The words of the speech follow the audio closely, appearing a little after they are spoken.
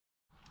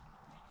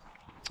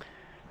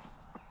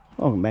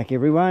Welcome back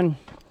everyone,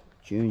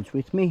 June's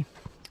with me.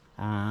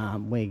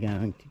 We're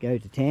going to go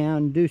to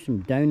town, do some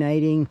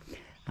donating.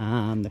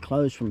 The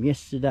clothes from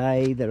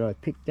yesterday that I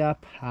picked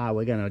up,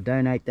 we're going to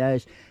donate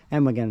those,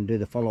 and we're going to do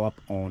the follow-up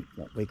on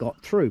what we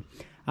got through.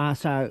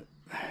 So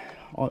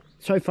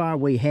far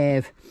we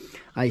have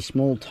a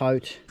small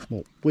tote,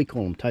 well we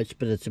call them totes,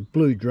 but it's a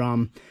blue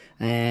drum,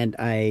 and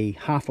a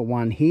half a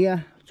one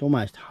here. It's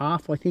almost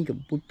half, I think it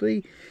would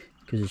be,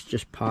 because it's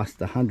just past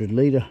the 100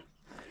 litre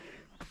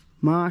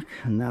mark.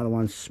 Another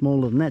one's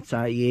smaller than that,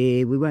 so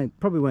yeah, we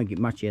probably won't get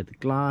much out of the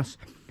glass.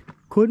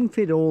 Couldn't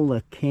fit all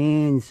the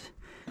cans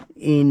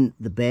in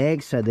the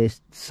bag, so there's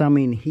some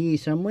in here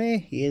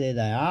somewhere. Yeah, there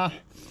they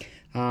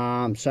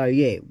are. So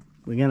yeah,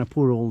 we're going to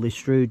put all this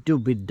through, do a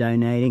bit of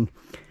donating,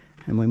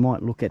 and we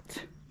might look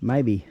at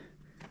maybe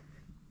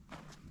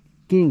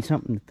getting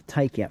something to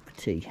take out for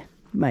tea.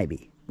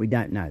 Maybe, we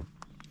don't know.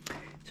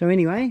 So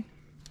anyway,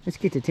 let's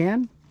get to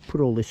town, put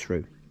all this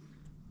through.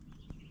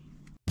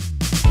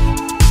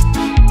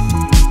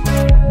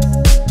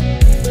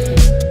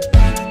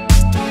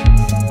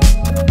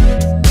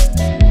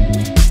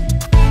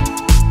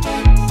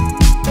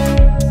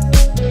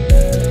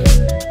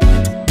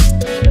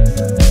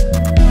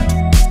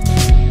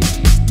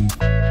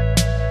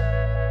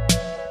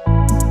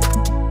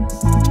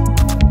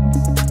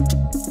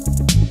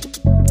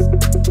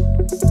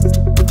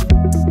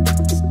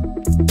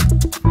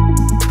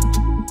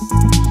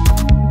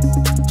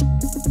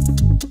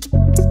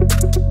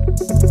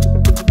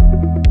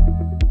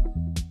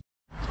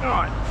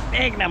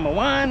 Bag number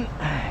one,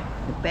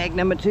 bag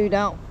number two,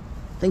 don't.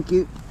 Thank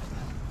you.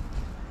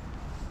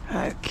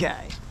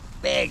 Okay,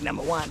 bag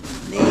number one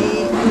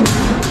there,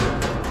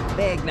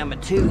 bag number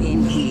two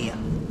in here.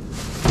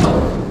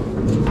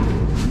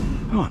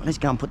 Right, let's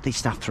go and put this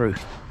stuff through.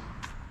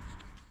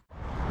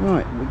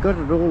 Right, we got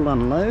it all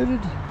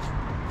unloaded.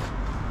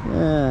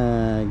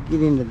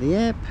 Get into the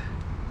app.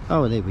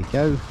 Oh, there we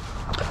go.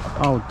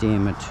 Oh,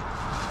 damn it.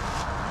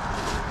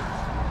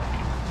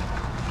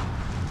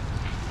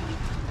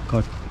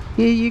 God.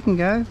 Yeah, you can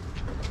go.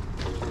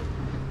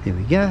 There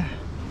we go.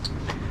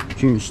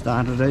 June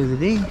started over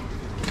there.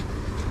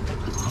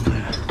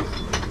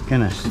 I'm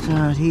gonna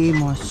start here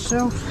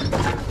myself.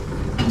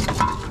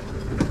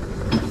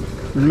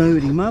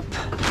 Load him up.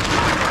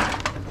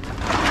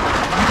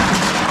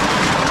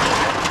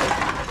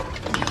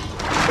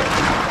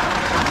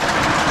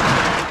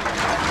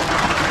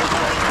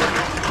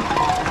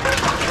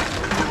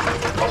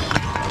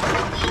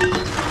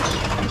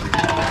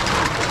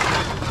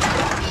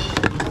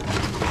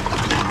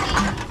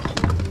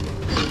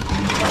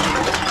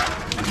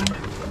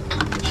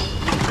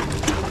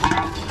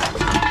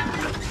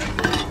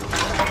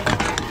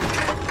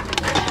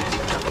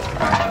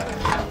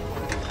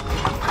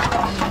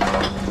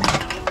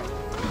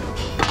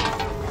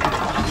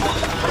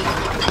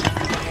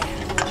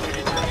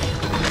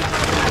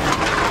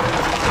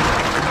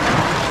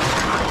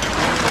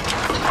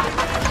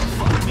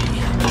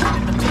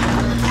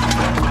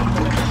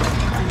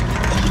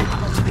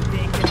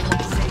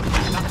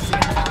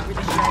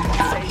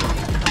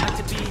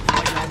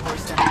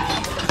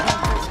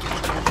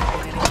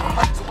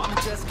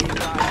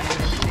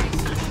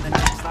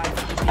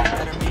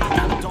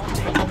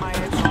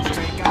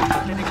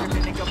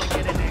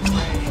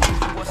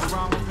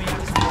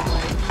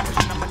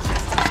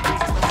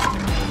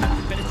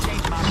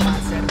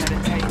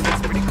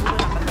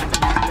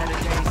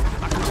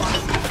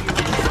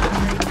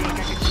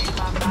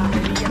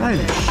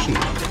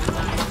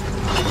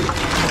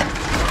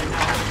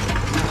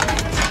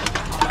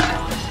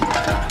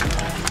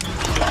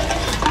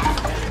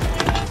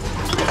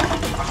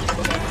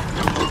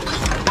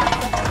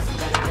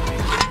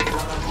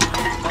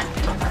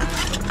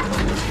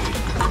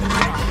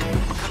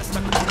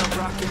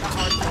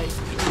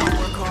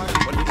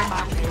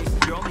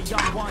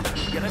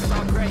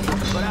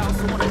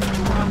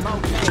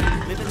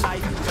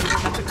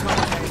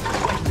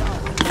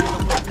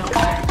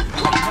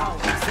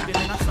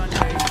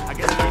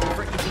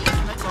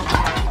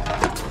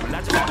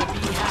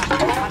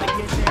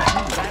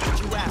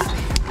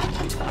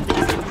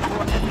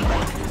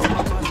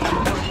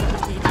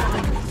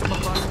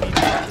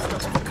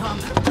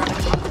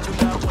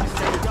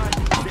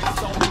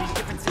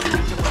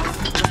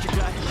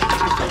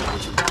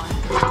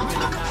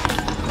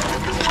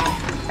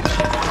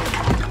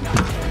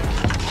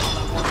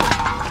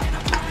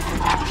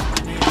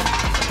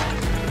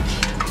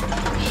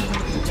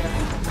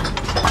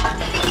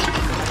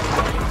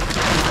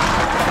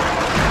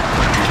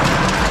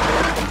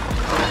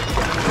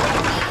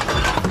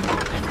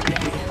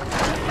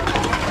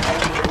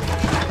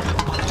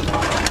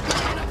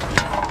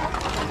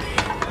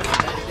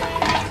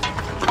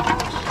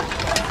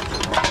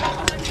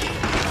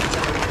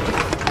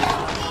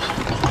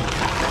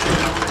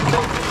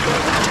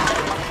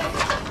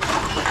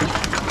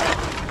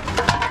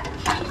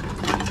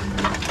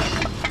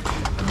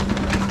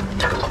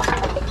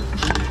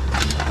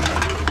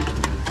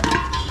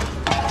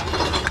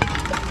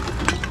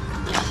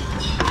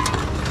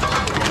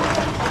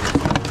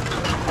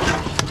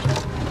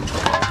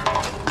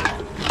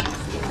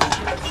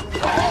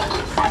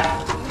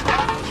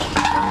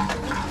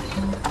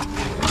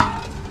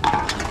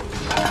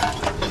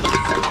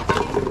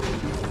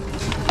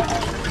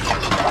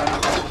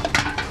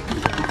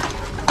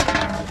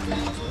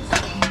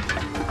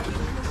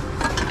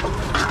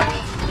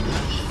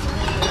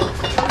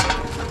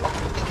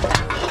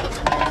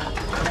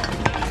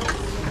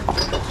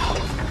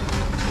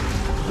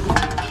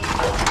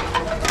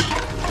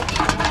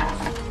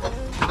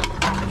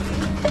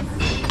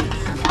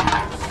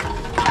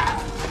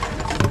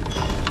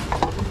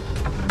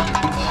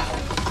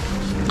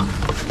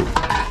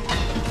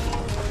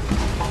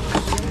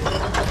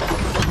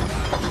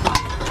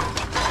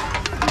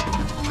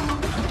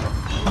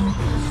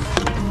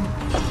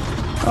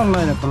 A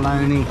load of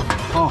baloney.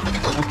 Oh,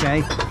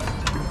 okay.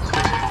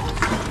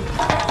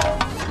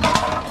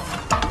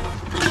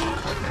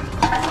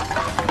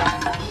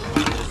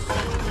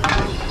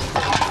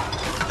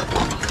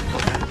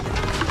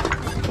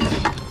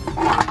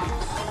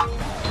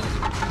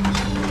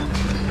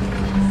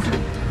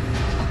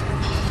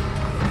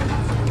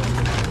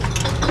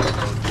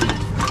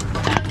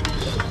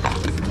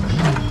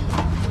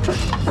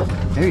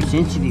 Very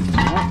sensitive to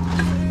that.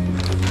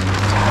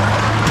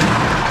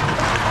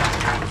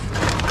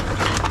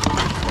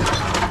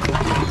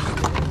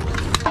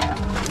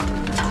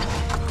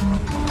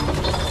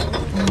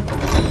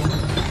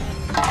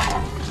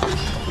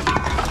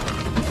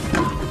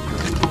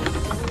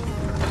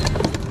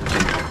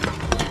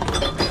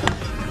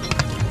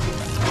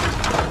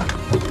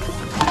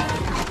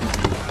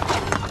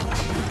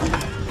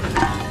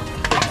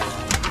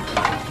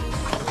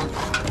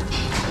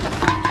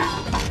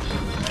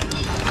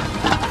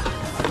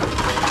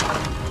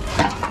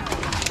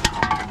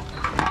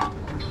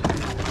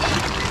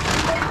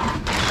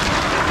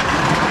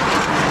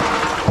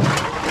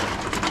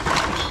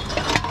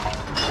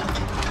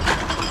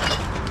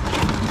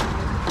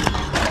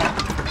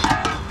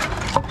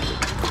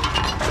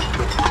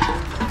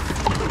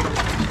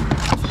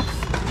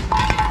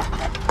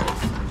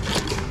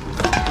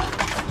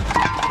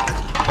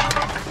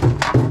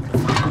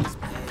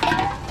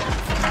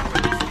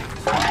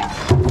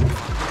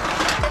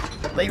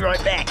 Be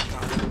right back.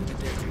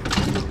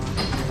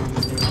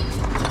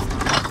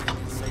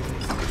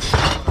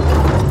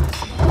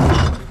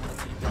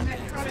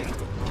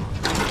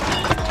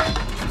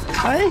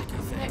 Hey?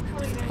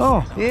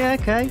 Oh, yeah,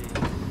 okay.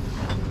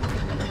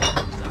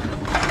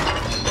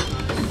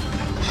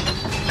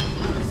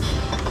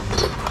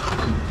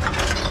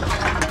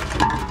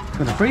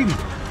 Got a freebie.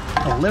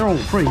 Oh, they're all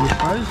free, I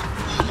suppose.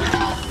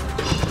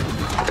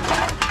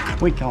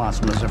 We class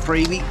them as a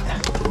freebie.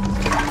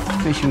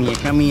 Especially when you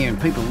come here and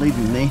people leave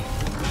them there.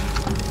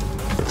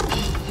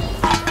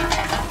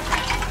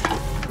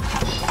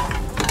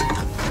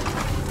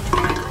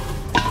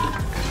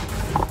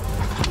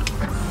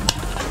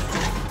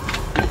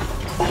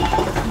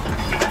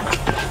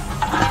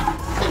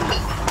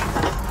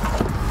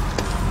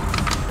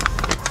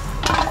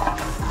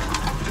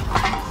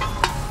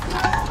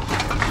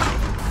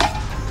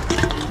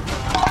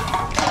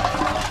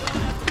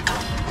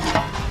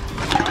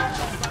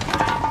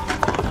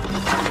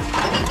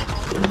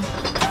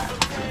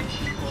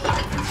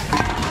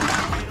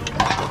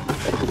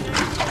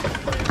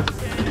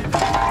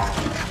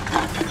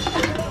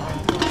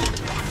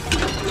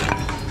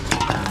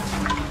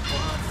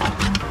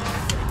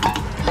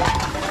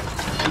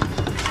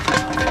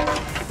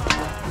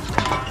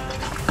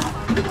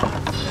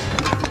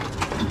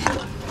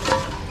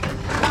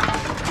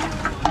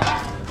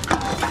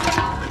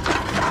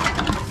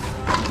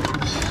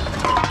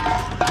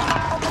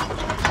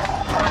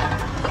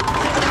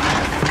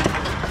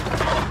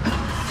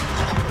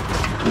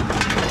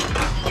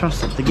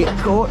 Trust it to get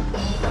caught.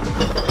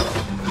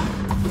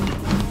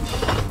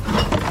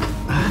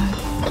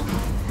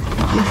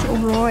 Yes,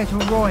 alright,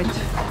 alright.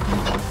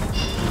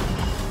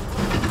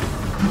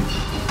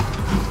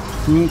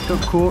 It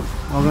got caught.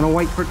 I'm gonna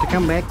wait for it to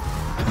come back.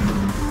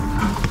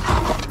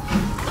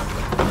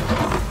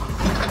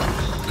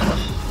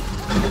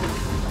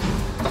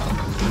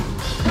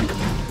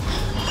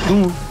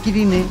 Come on, get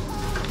in there.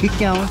 Keep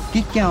going,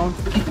 keep going,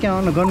 keep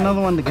going. I've got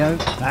another one to go.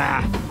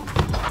 Ah,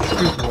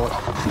 screw what.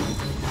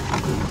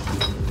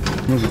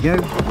 There we go.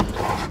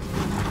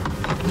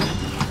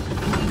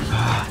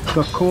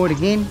 Got caught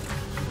again.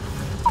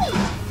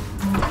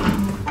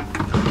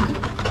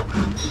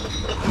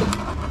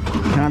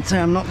 Can't say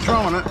I'm not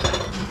throwing it.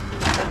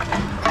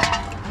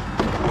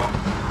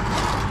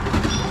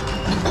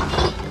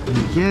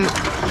 There we go.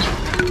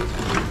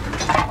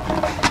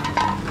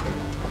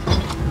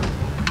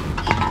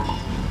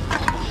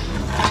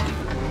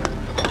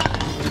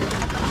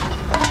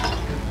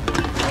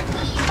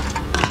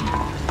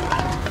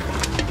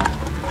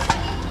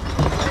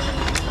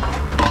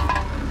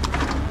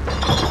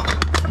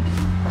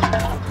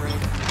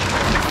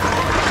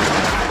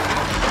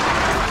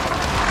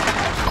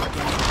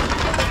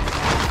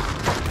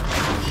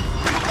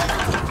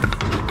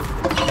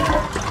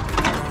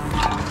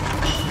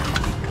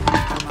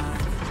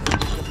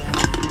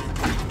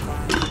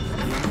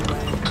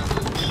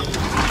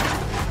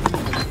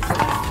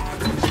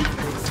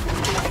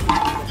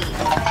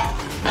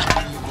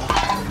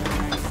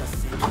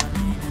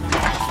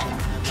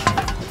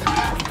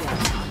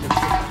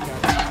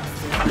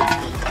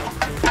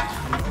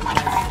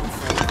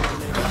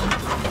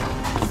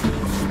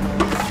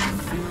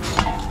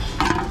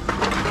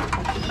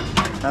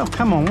 Oh,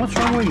 come on, what's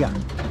wrong with you?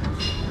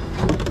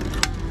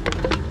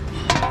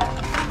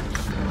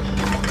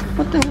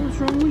 What the hell's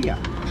wrong with you?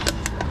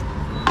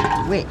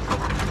 Wet.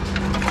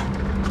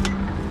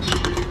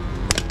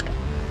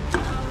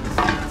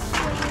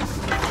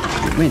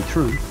 It went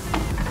through.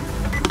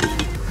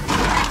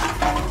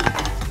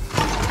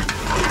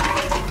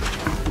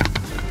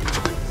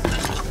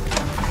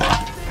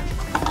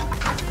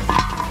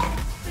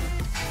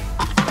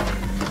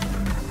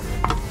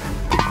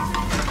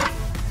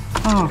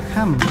 Oh,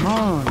 come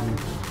on.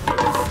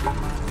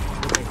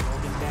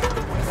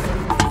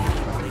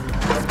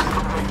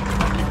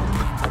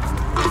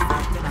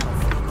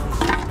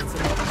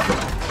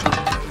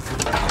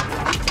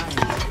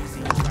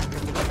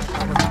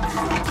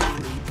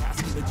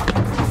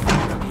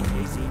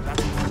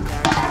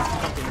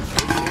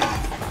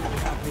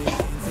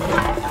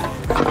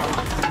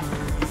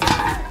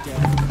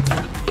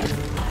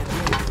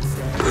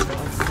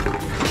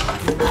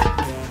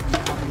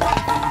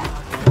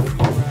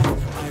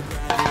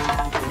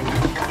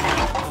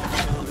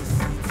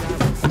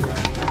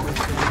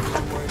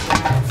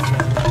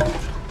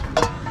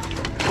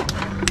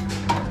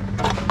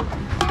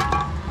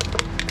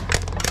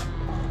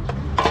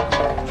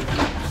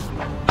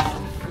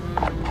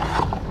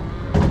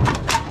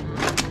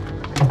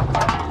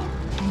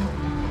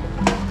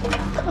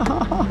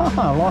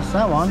 I lost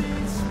that one.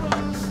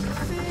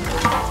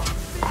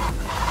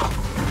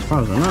 As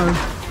far as I know.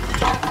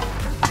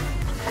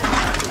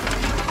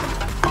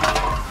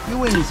 You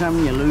win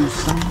some, you lose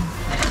some.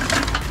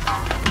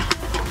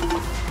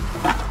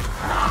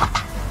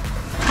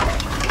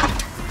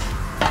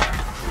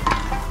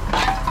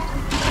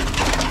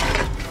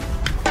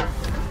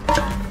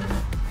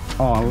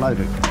 Oh, I'll load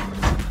it.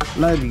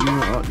 Load it,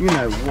 you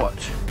know what.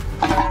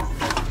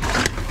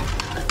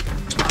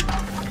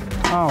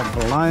 Oh,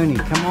 baloney,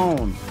 come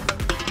on.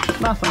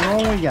 Nothing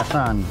wrong with you,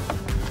 son.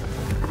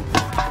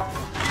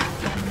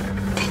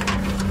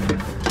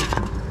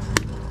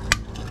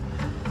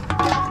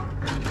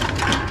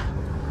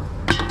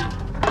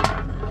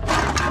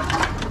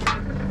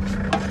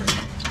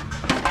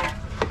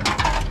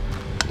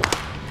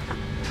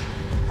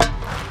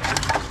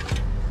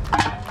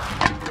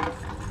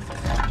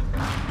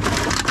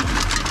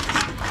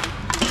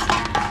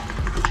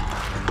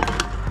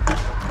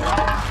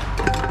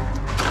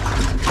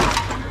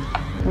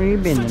 Where you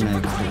been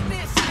tonight?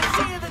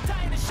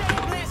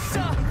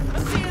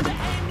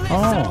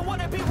 Oh,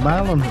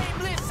 balloon.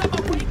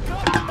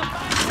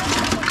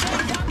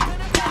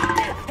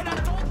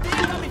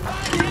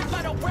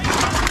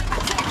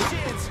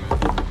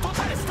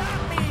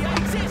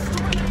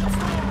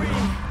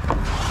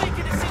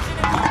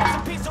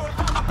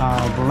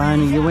 Oh,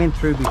 baloney, you went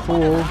through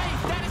before.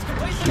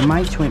 Your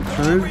mates went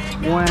through.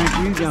 Why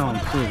aren't you going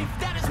through?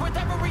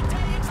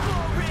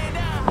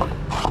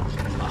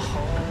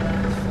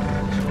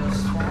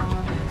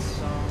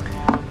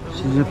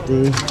 She's up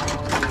there.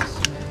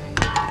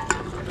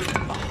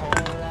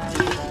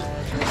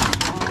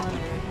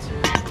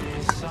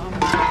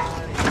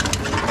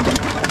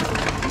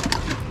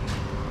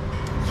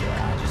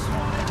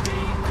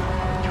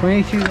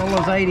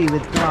 $22.80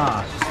 with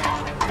glass.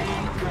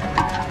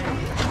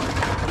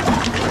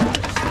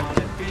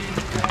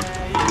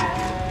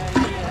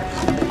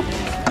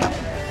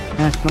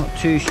 That's not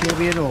too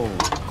shabby at all.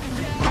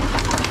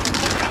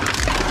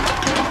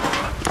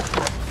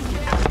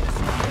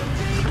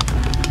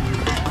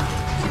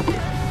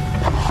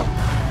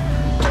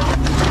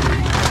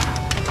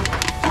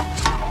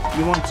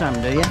 You want some,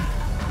 do you?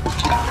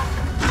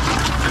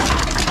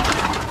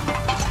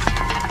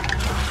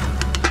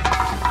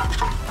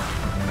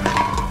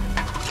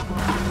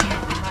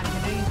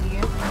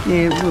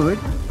 Yeah, it would.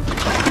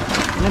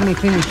 Let me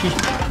finish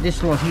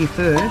this lot here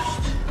first.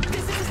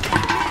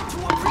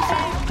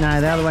 No,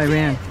 the other way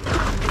around.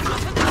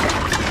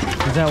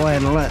 Because that way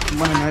it'll won't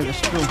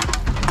overspill.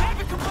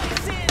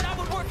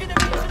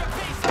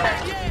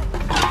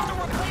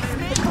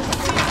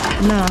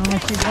 No, I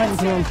should wait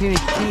until I'm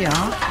finished here.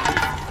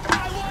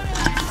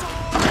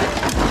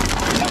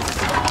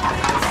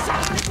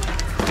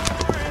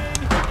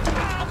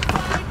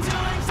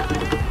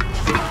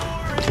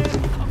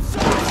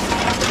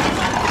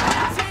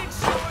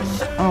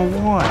 Oh,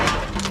 what?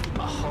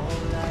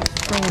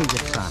 What's wrong with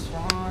your son?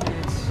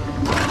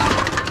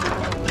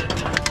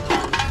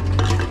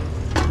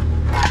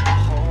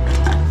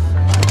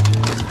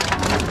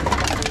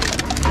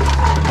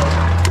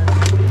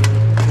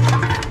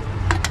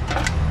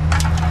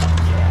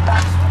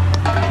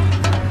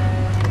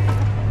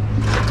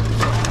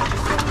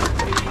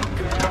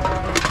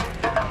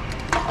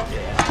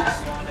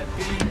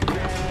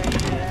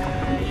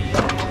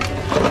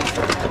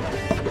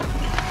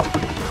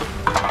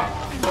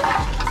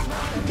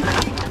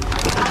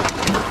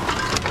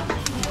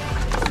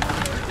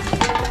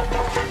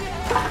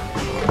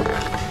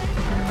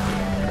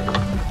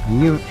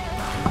 You.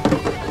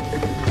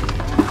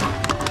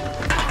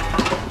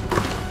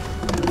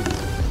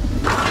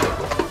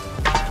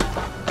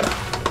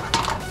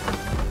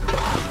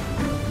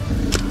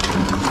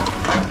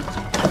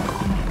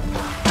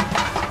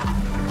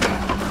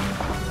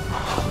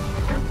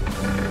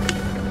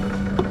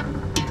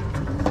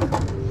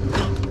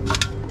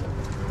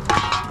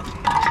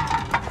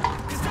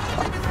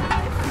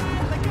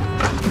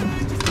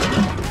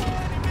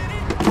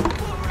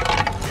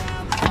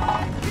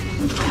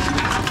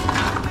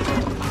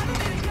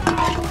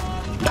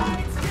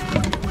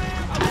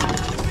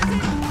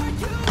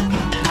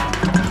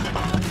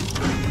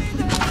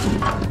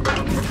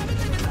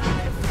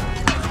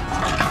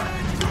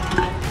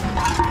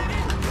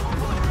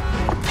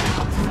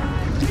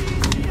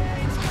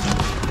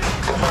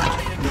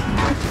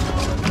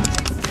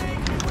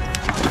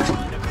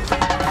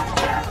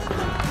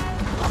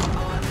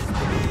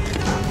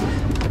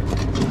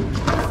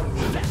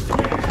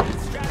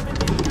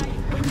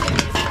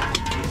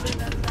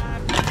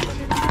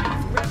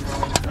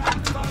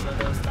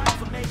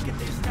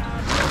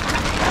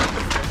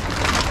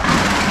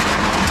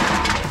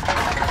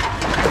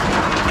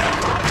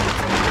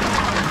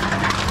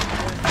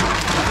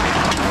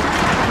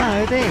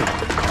 there?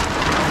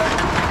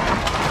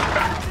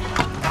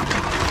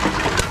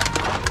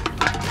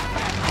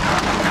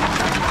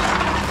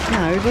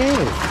 No,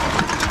 there is.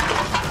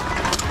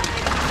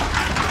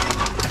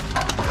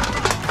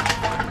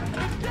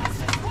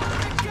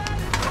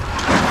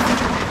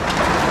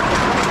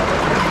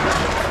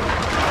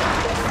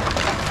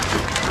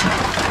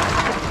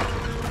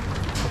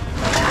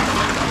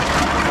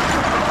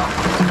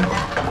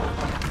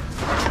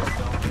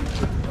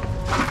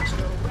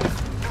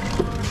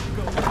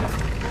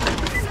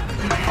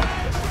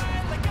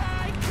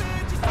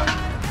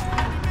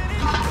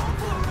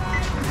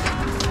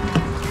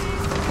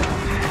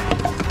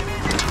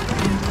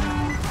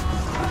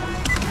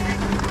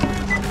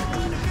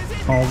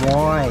 Oh,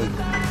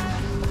 why?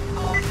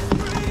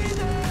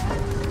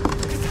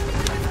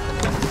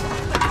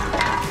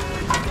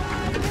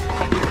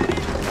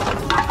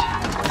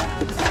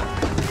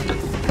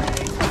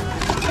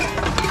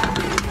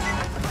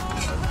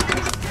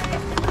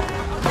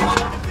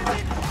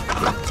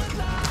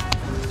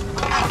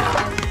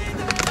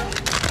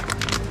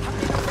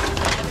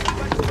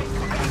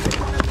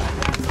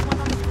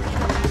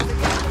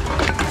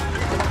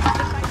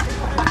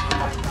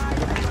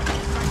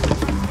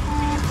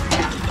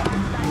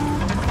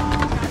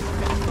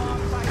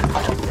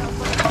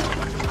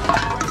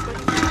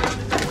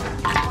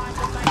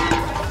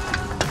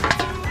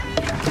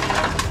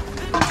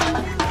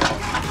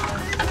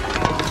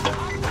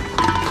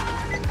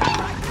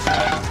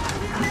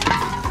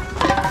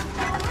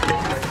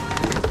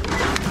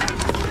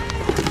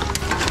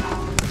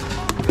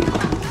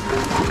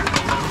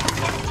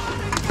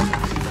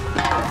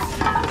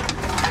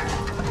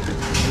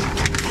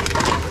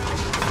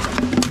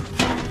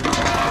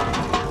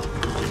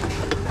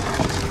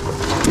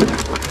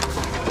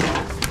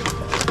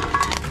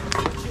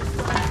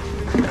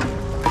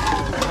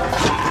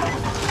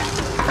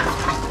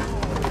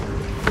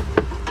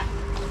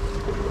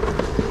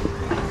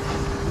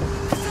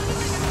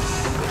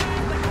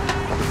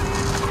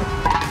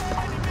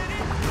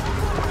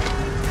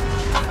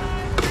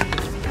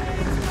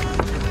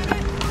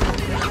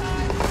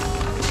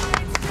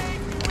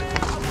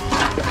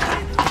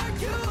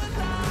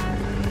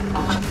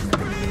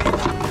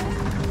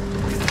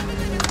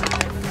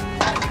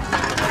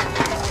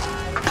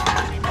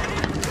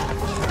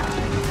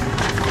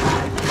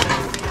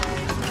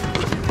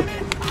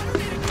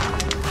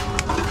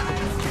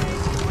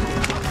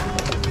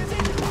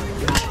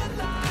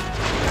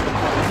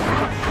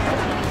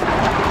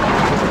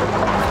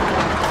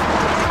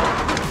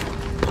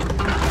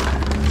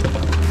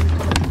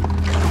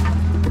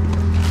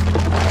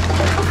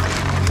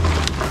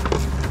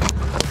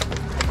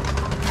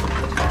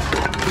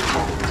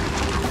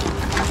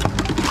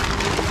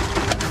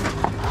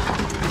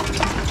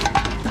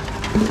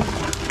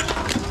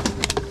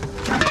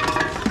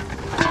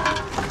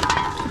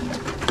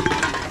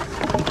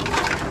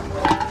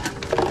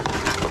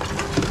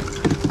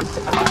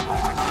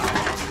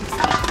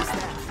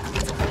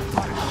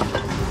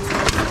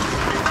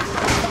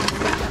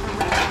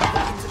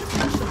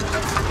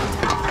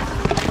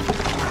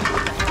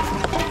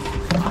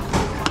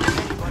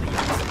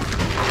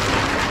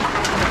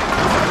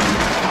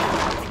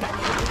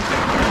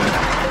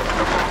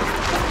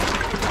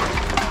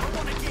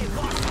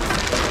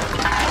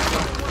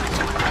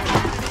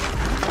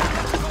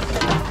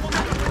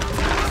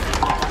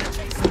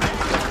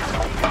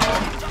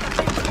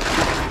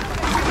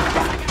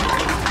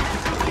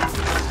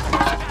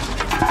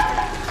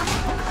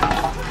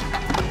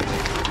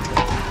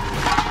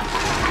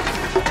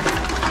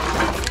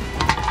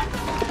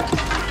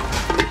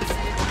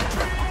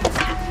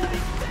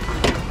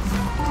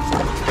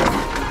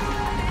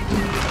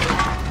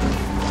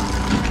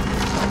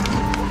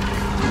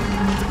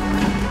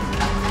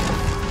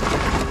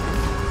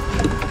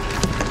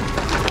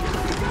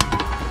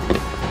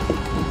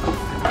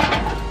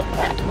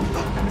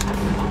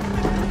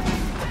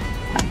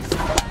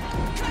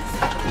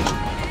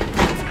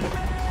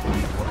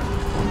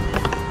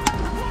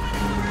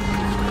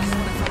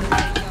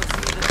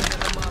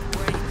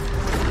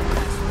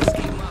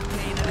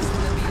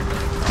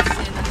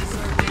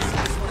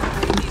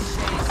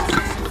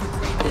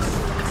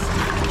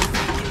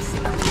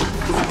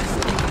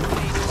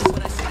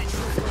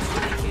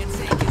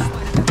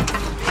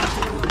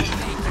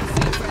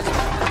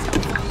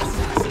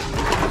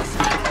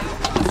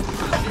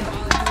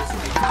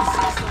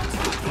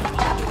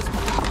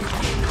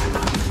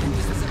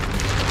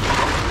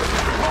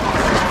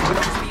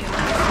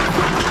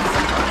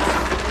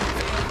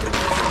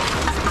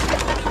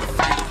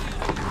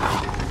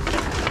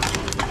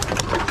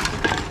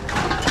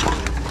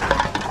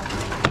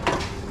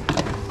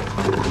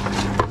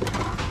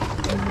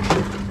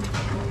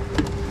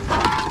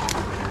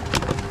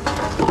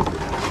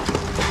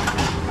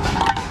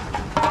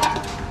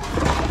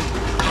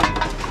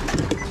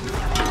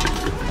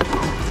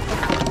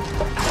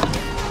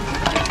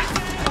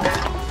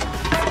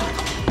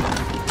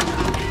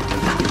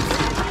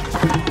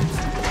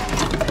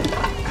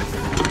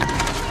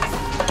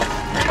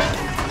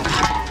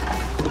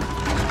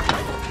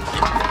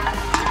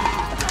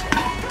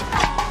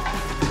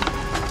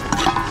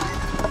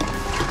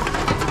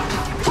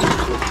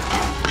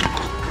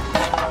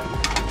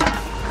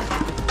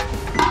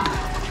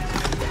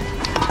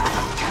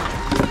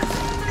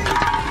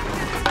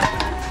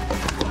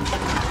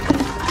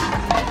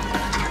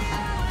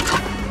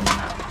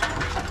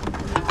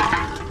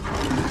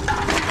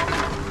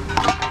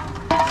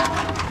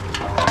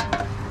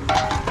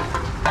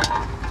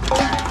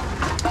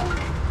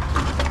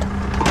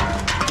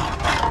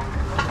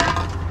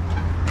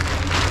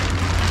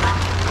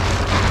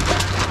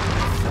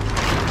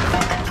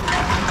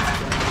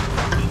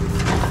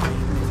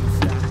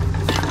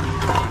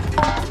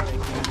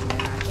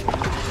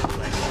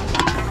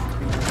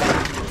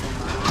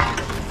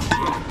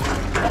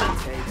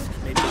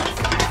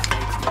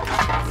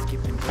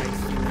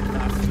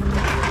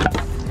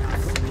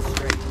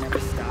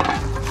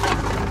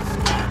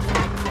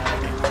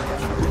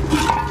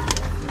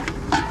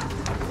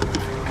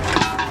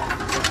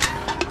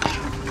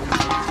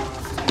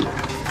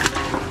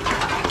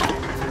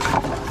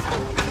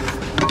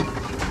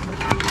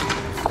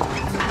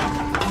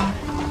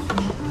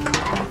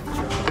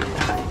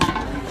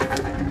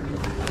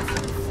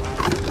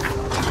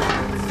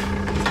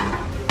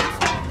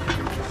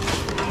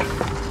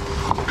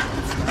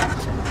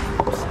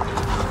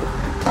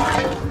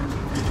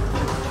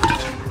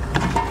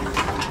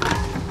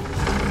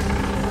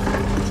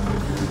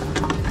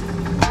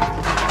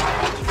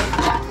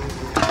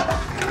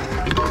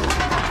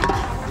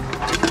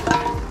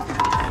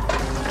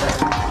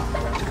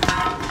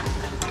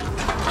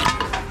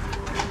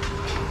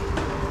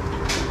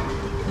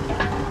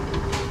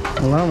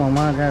 Well, I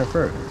want to go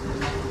through.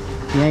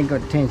 You ain't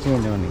got 10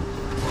 cents on me.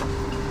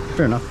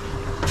 Fair enough.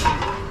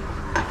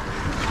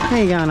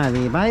 Where you going over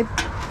here, babe?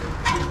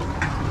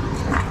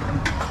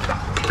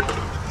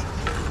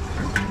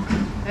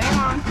 Hang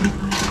on.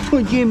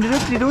 We jammed it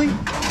up, did we?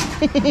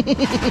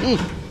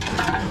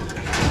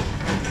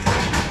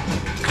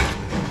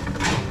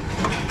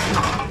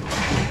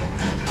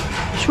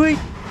 Sweet.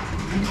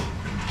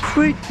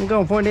 Sweet. We'll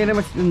go and find out how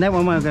much. And that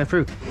one won't go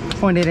through.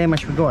 Find out how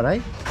much we got, eh?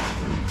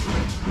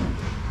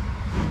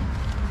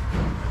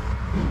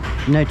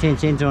 No 10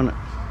 cents on it.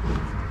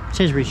 It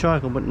says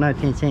recycle, but no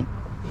 10 cents.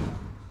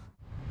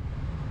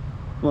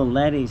 Well,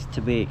 that is to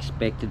be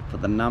expected for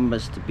the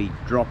numbers to be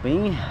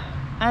dropping,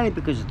 only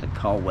because of the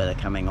cold weather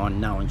coming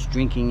on. No one's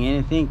drinking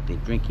anything. They're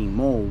drinking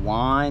more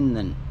wine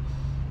than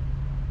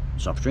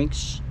soft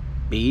drinks,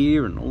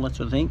 beer and all that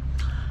sort of thing.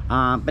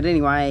 But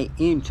anyway,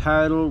 in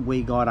total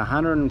we got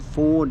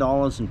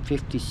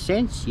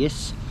 $104.50,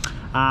 yes.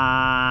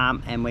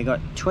 And we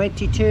got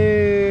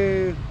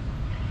 22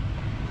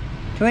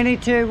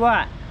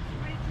 what?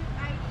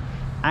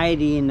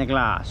 80 in the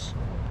glass.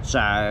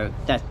 So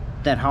that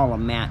whole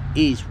amount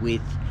is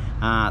with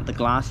the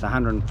glass, the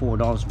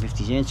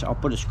 $104.50. I'll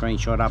put a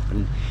screenshot up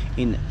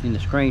in the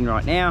screen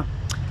right now.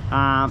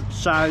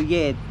 So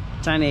yeah,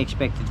 it's only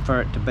expected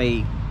for it to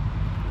be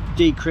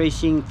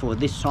decreasing for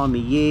this time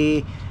of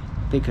year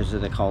because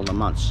of the colder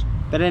months.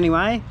 But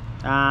anyway,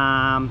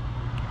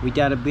 we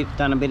done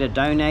a bit of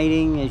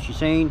donating, as you've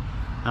seen.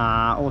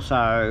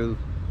 Also,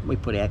 we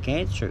put our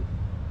cans through,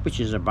 which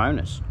is a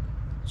bonus.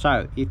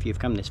 So if you've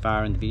come this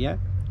far in the video,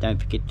 don't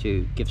forget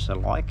to give us a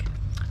like.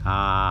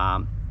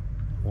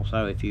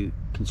 Also, if you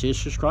consider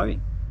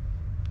subscribing,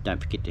 don't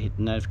forget to hit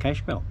the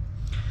notification bell.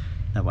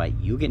 That way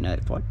you'll get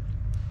notified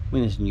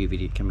when there's a new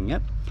video coming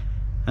up.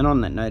 And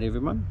on that note,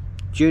 everyone,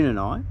 June and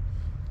I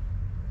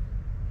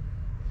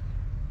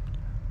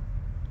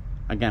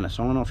are going to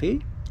sign off here,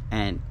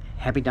 and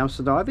happy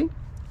dumpster diving,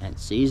 and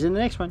see you in the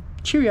next one.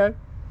 Cheerio.